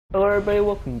Hello everybody,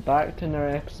 welcome back to another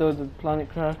episode of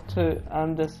PlanetCraft 2,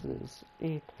 and this is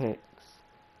Apex.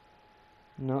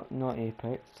 Not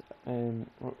Apex,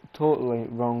 totally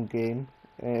wrong game,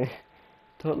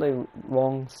 totally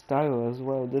wrong style as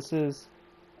well. This is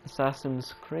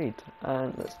Assassin's Creed,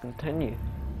 and let's continue.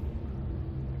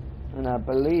 And I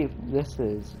believe this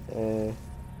is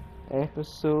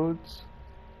episodes.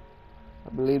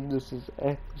 I believe this is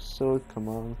episode, come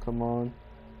on, come on.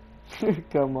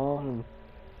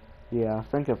 Yeah, I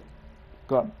think I've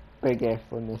got a big F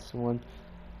on this one.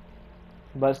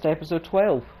 But it's episode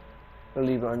 12,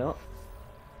 believe it or not.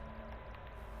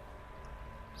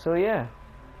 So yeah,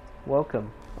 welcome.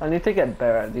 I need to get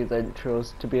better at these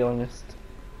intros, to be honest.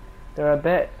 They're a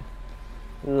bit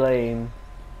lame,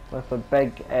 with a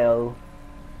big L.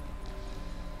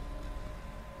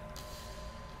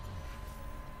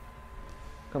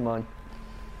 Come on.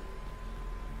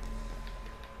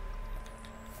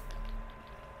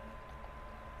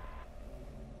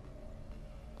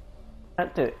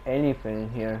 Can't do anything in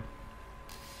here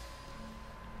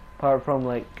apart from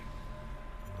like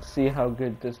see how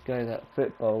good this guy's at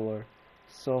football or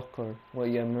soccer, what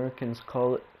you Americans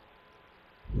call it.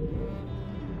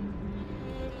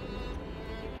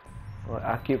 Well,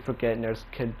 I keep forgetting there's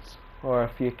kids or a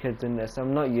few kids in this.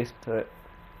 I'm not used to it.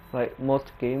 Like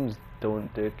most games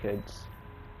don't do kids.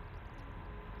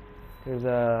 There's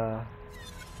a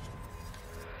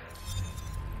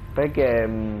big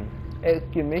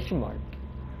exclamation mark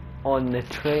on the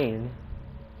train,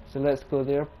 so let's go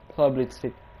there, probably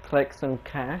to collect some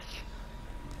cash.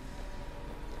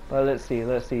 But let's see,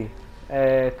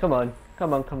 come on.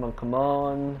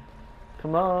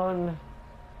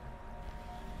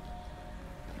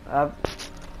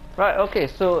 Right, okay,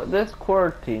 so this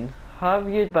quarantine, have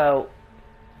you about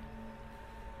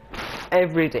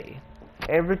every day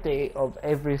of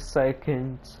every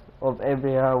second, of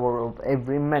every hour, of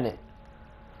every minute,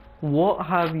 what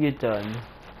have you done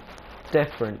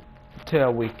different to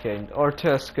a weekend or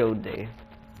to a school day?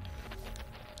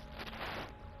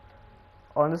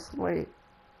 Honestly,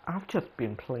 I've just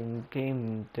been playing the game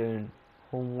and doing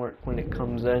homework when it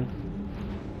comes in.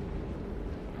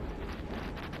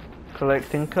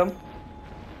 Collect income.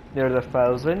 There's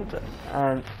 1,000,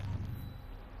 and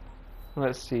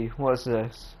let's see, what's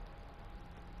this?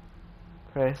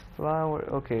 Press flower.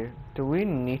 Okay, do we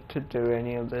need to do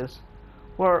any of this?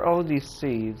 What are all these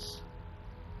seeds?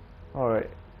 Alright.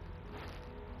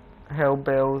 Hell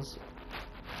bells.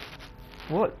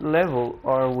 What level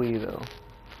are we though?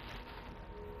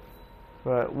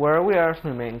 Right, where are we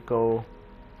actually meant to go?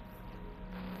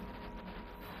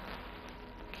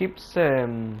 Keeps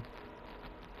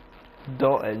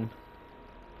dotting.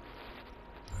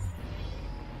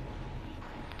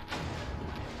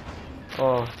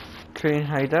 Oh, train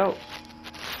hideout.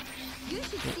 You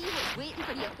should see what's waiting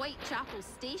for you at Whitechapel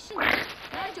Station.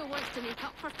 Nigel wants to make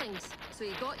up for things, so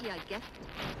he got you a gift.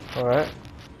 Alright.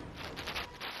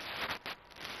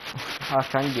 I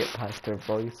can't get past their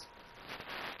voice.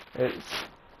 It's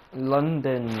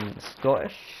London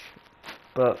Scottish,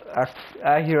 but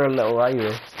I hear a little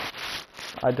Irish.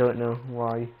 I don't know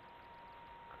why.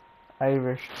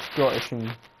 Irish, Scottish,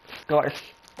 and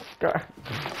Scottish.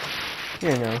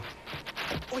 You know.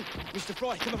 Oi, Mr.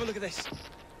 Fry, come have a look at this.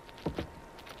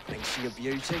 Thanks for your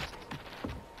beauty.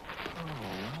 Oh,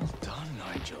 well done,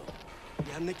 Nigel.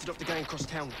 Yeah, I nicked it off the gang across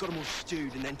town, got them all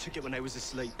stewed, and then took it when they was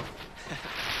asleep.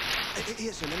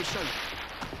 Here, sir, let me show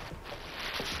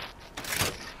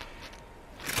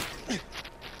you.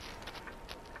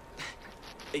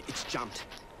 It's jumped.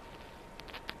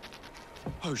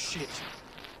 Oh, shit.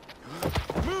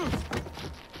 Move!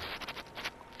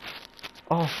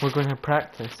 Oh, we're going to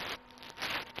practice.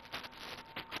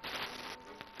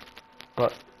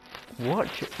 But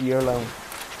watch your alone.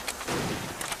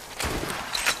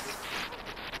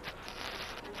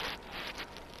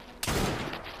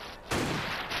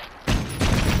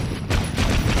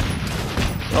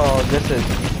 Oh, this is.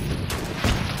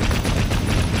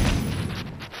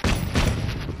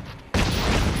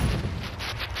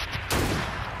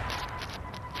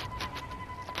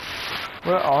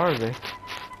 Where are they?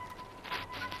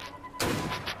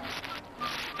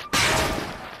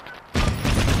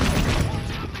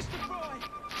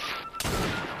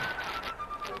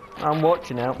 I'm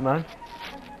watching out, man.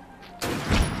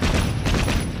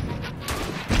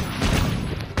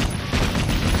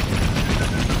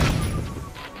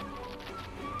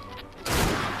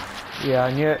 Yeah,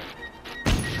 I knew it.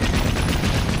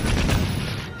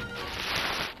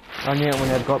 I knew it when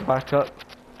I got back up.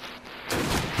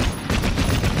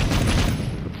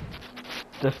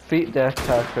 Defeat the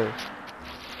attacker.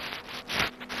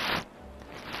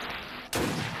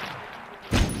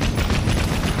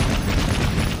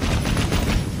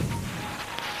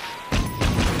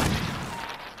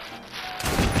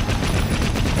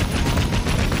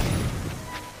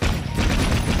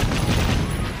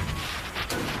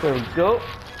 There we go.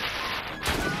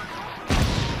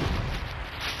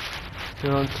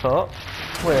 You're on top.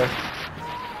 Where?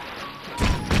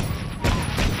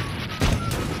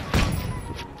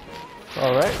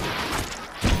 Alright.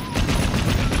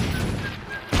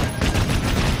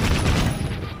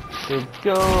 There we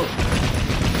go.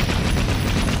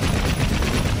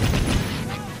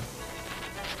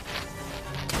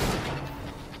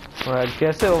 Alright, I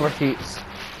guess it overheats.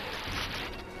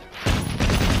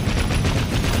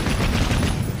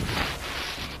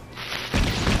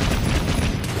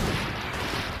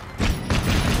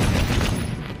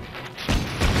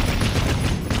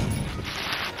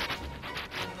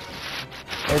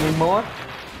 Any more?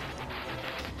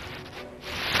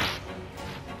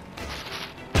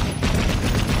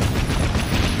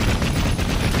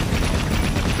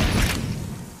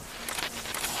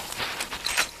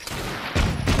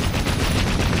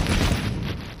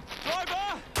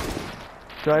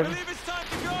 Driver! I Drive. believe it's time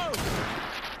to go!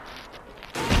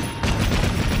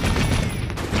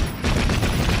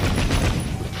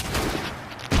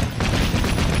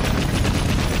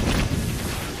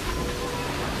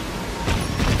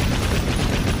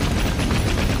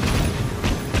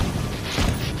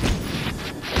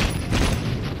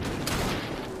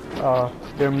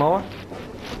 There are more?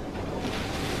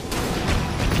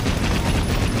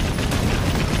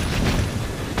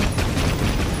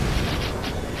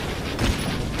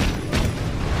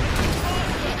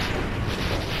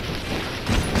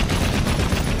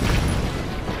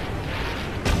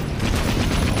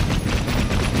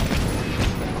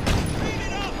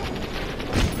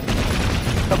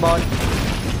 Come on.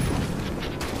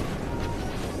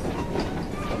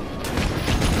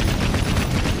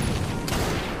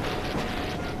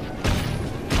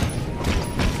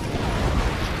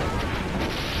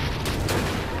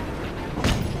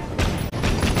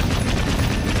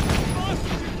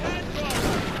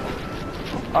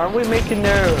 Aren't we making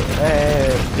their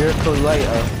vehicle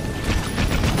lighter?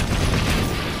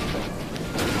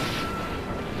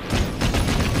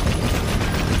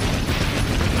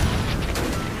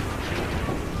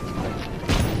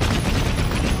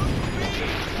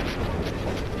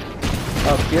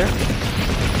 Up here?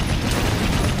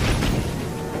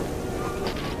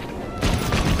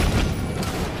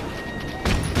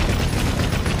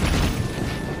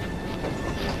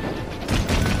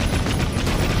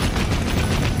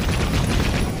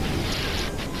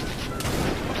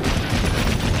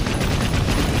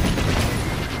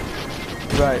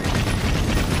 Right.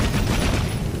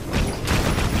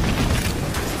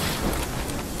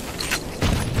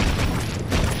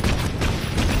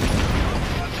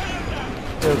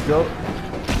 There we go.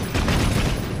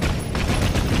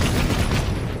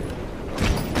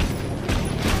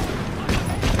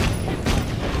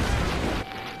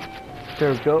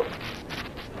 There we go.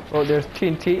 Oh, there's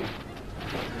TNT.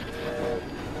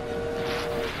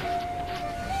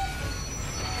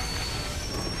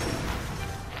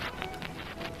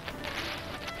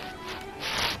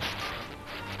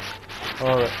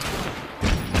 Alright.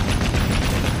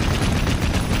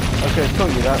 Okay, I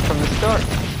told you that from the start.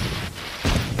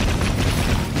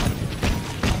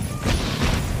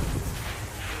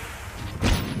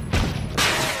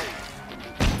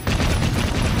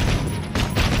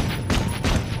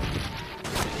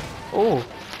 Oh,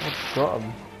 I've got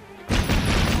him.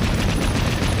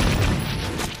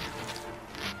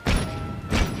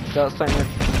 That's something.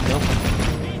 No.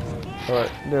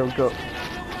 Alright, there we go.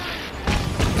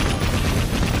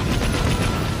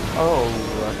 Oh,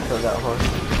 I killed that horse.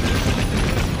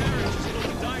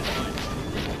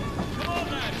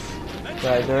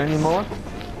 Right, are there any more?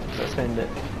 Let's end it.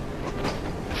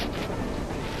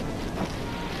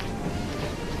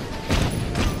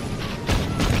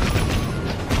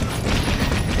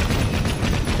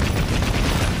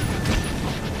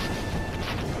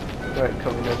 Right,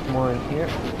 cover, there's more in here.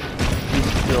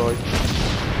 Destroy.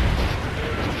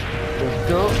 Let's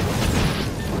go.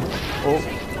 Oh.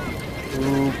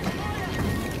 Ooh.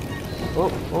 Oh,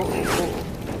 oh, oh, oh.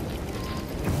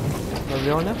 Are we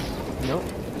on this? Nope.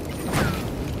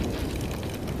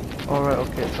 Alright,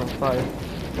 okay, it's on fire.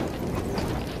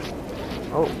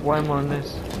 Oh, why am I on this?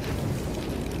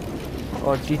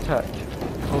 Oh, detach.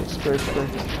 Oh, spray.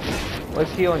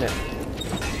 What's he on it?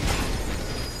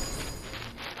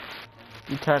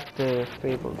 Detach the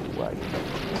fabled wagon.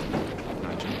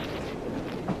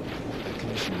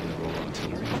 Commissioning the raw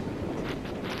artillery.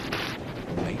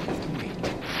 Make of the week.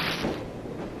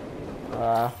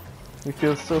 We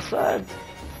feel so sad.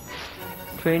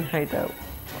 Train hideout.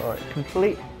 Alright,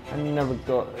 complete. I never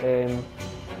got,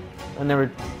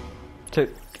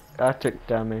 I took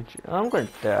damage. I'm going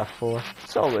to die 4.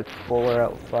 Solid 4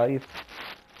 out of 5.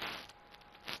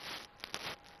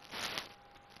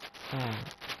 Oh,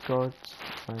 God,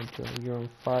 Nigel, you're on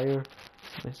fire,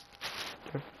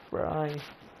 Mr. Fry. I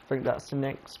think that's the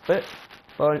next bit.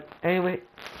 But anyway,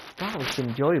 that was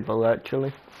enjoyable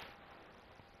actually.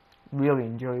 Really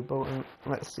enjoyable. And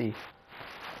let's see.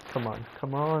 Come on,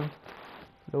 come on.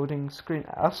 Loading screen.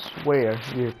 I swear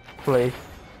you play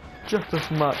just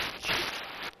as much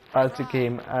as the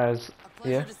game as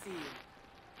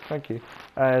thank you.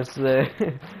 As the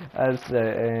as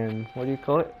the what do you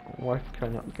call it? Why can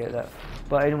I not get that?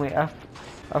 But anyway,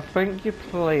 I think you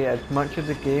play as much of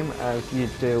the game as you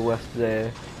do with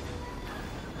the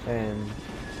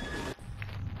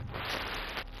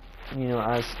you know,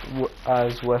 as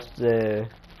with the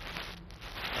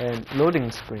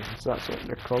loading screens. That's what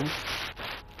they're called.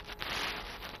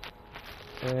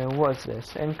 What is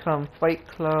this? Income Fight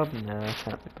Club? No, I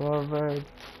can't be bothered.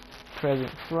 Present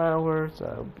flowers.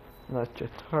 That's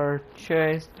just her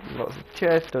chest. Lots of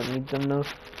chests. Don't need them though.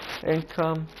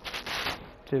 Income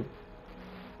to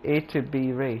A to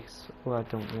B race. Well, I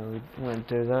don't really want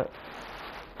to do that.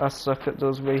 I suck at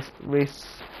those race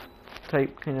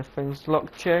type kind of things.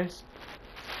 Lock chest.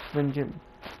 Vintage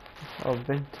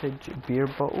beer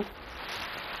bottle.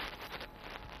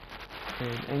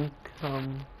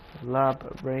 Income. Lap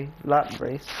race,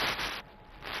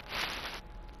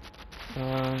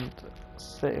 and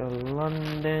City of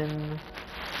London,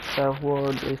 South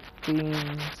World with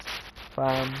Fiends,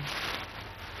 Fam.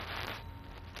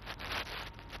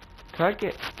 Can I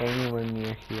get anywhere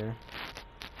near here?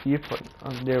 Viewpoint,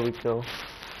 oh there we go.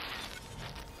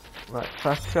 Right,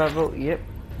 fast travel, yep.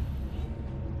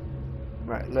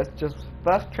 Right, let's just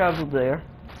fast travel there,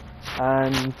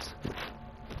 and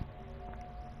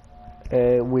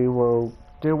we will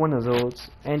do one of those,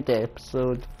 end the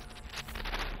episode.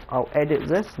 I'll edit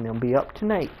this and it'll be up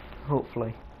tonight,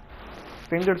 hopefully.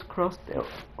 Fingers crossed it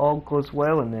all goes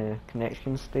well and the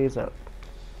connection stays up.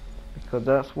 Because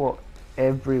that's what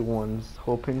everyone's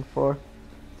hoping for,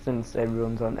 since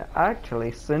everyone's on it.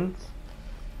 Actually, since,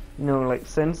 you know, like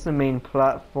since the main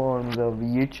platforms of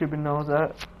YouTube and all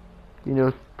that, you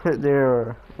know, put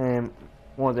their,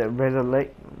 what is it,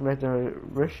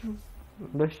 resolution?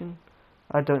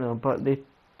 I don't know, but they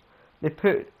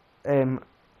put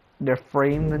their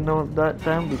frame and all that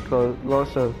down because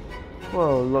lots of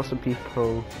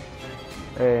people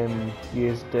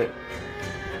used it.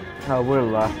 I would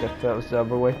have laughed if that was the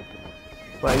other way.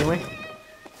 But anyway,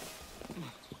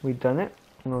 we done it.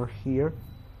 We're here.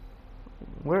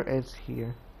 Where is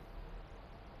here?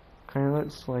 Kind of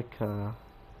looks like a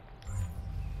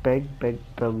big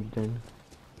building.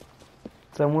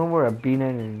 Somewhere where I've been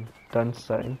in and done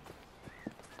something.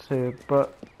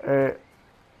 But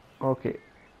okay.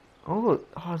 Oh,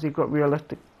 has he got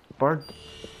realistic bird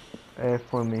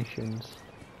formations?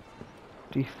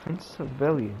 Defense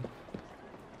civilian.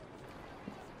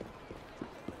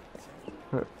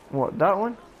 What, that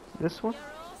one? This one?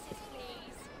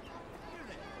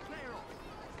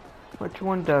 Which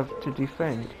one do I have to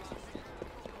defend?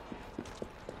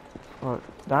 Oh,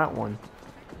 that one.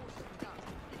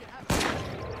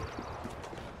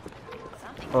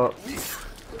 Oh.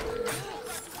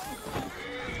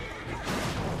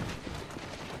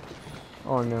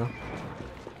 Oh no.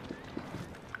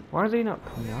 Why are they not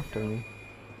coming after me?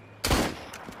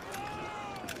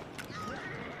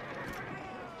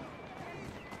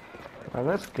 Alright,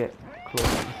 let's get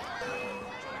close.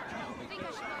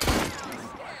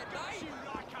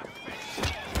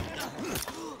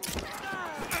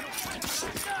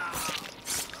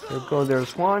 There we go,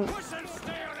 there's one.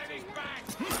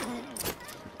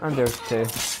 And there's two.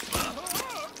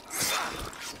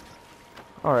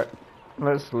 Alright,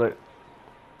 let's loot.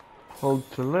 Hold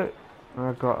to loot.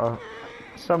 I got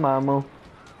some ammo.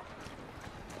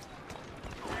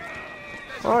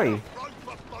 Oi!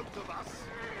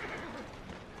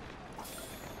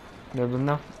 There's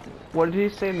enough. What did he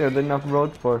say? There's enough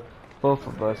road for both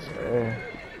of us.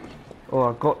 Oh,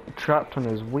 I got trapped on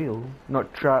his wheel.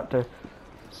 Not trapped,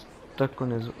 stuck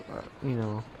on his.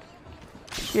 You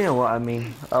know what I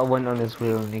mean. I went on his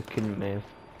wheel and he couldn't move.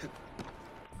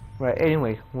 Right.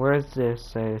 Anyway, where's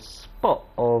this spot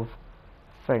of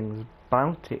things?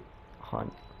 Bounty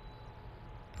hunt.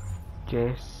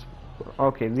 Yes.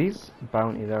 Okay, these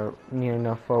bounties are near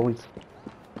enough always.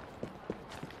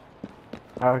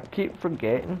 I keep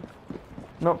forgetting.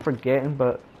 Not forgetting,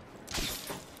 but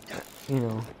you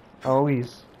know, I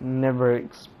always never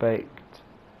expect,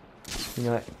 you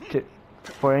know,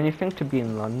 for anything to be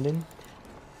in London.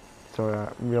 So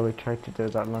I really tried to do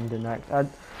that London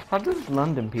accent. How does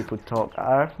London people talk?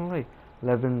 I actually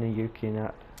live in the UK and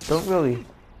I don't really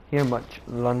hear much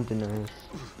Londoners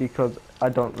because I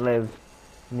don't live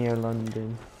near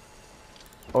London.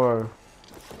 or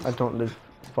I don't live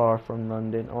far from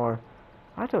London, or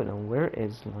I don't know, where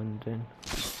is London?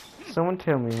 Someone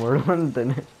tell me where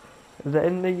London is. Is it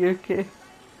in the UK? Is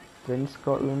it in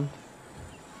Scotland?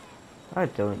 I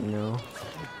don't know.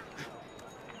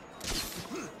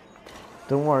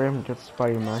 Don't worry, I'm just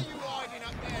Spider-Man.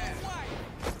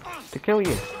 To kill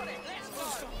you.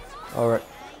 Alright,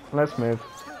 let's move.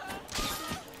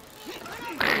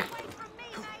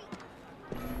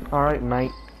 Alright,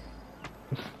 mate.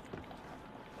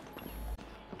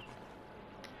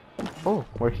 Oh,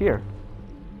 we're here.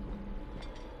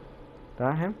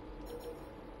 That him?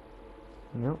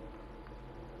 Nope.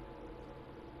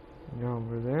 No,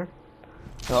 over there.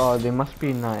 Oh, they must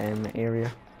be in that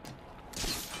area.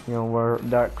 You know where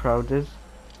that crowd is?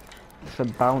 It's a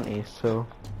bounty, so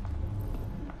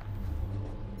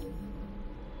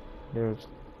there's.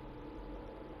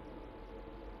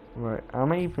 Right,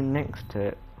 am I even next to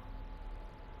it?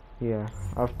 Yeah,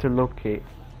 I have to locate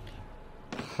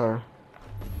her.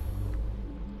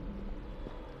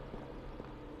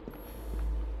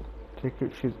 Take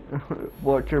it, she's.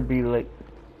 Watch her be like.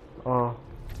 Oh.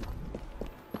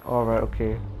 Alright,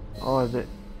 okay. Oh, is it?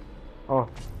 Oh.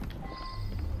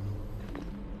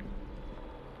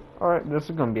 Alright, this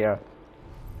is gonna be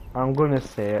I'm gonna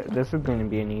say it, this is gonna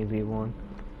be an easy one.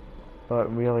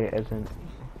 But really it isn't.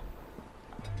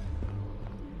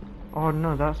 Oh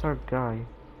no, that's our guy.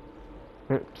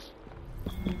 Oops.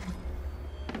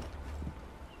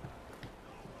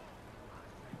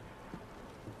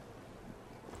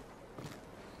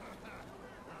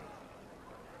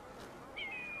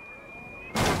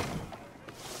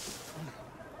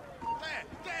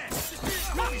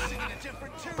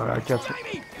 Alright, just.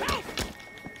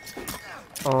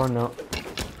 Oh no.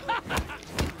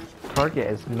 Target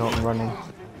is not running.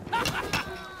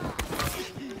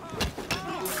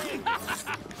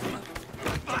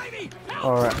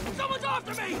 Alright.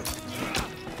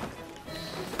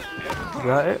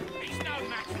 Got it?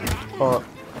 Oh.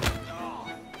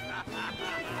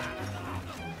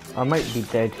 I might be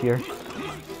dead here.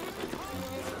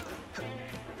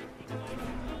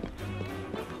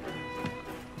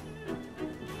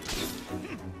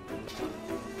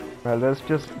 Right, let's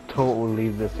just totally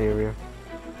leave this area.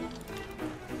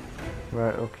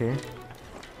 Right, okay.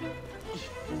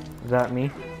 Is that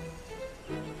me?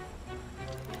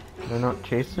 They're not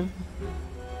chasing?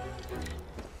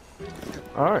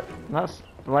 Alright, that's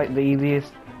like the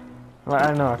easiest. Like,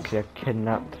 I know I could have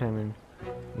kidnapped him and,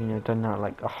 you know, done that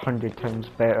like 100 times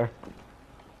better.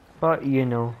 But, you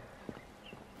know,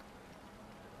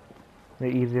 the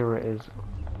easier it is.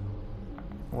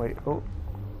 Wait, oh.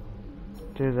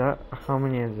 Do that. How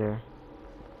many is there?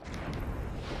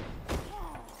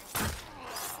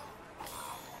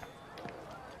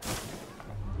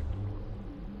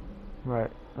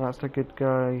 Right, that's a good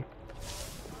guy.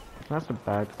 That's a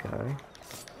bad guy.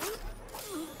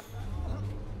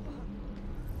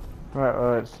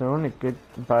 Right, it's the only good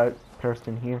bad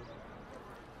person here.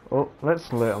 Oh,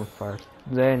 let's loot him first.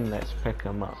 Then let's pick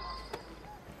him up.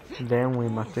 Then we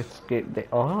must escape the.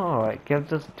 Oh, it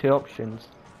gives us two options.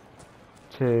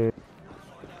 To.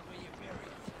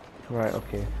 Right,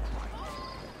 okay.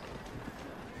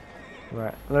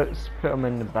 Right, let's put him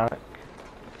in the back.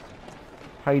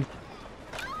 Hide.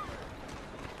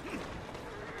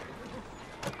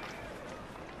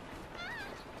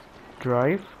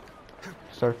 Drive.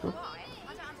 Circle.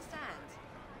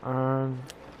 And.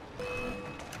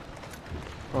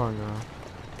 Oh no.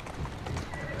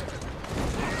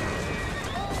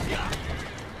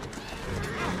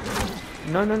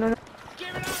 No, no, no, no.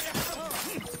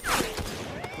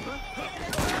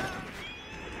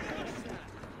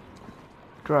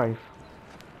 Drive.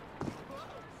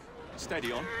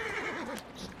 Steady on.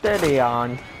 Steady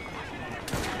on.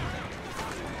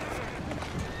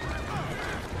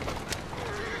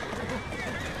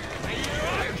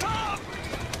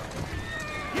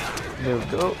 There we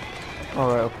go.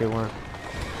 Alright, okay, we're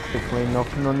quickly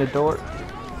knocking on the door.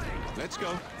 Let's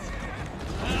go.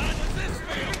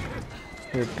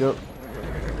 Here we go.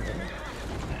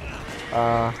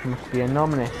 Must be a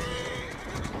nominee.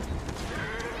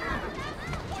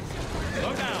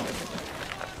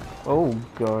 Oh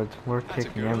god, we're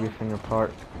taking everything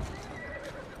apart.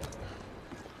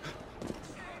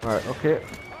 Alright, okay.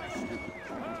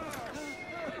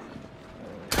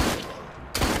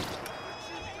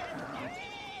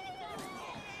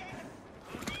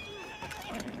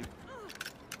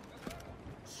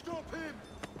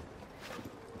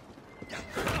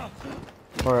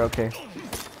 Alright, okay.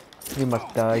 You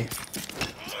must die. Is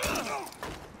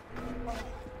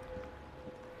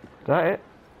that it?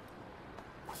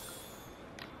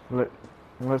 Look,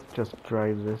 Let's just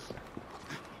drive this.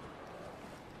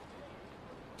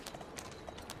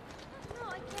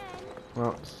 Not again.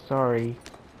 Well, sorry.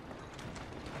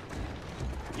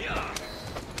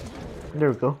 There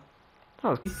we go.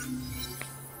 Oh,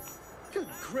 Good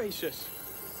gracious.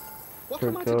 What there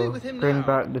am we I to do go. with him Bring now?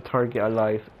 back the target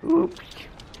alive. Oops.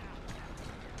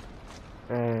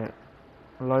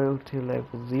 Loyalty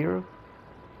level 0.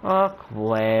 Oh,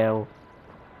 well.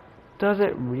 Does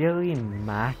it really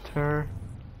matter?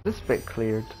 This bit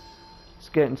cleared. It's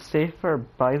getting safer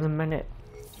by the minute.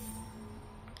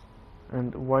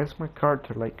 And why is my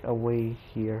character like away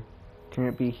here? Can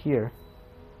it be here?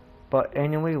 But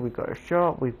anyway, we got a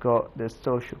shop. We've got the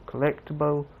social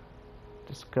collectible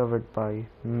discovered by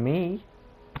me.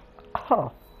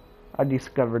 Oh, I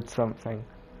discovered something.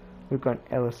 We've got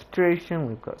an illustration.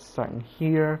 We've got something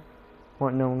here.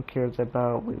 What no one cares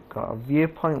about. We've got a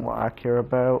viewpoint. What I care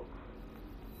about.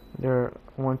 There's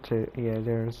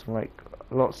like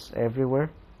lots everywhere.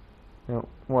 Now,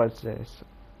 what is this?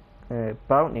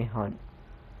 Bounty hunt.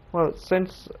 Well,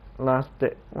 since last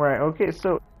day, right? Okay,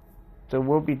 so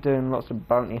we'll be doing lots of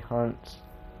bounty hunts.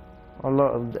 A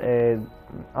lot of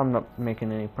I'm not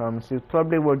making any promises.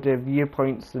 Probably we'll do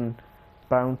viewpoints and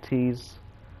bounties.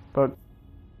 But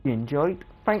if you enjoyed,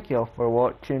 thank you all for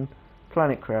watching.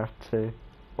 PlanetCraft 2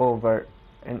 over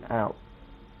and out.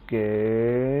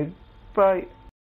 Goodbye.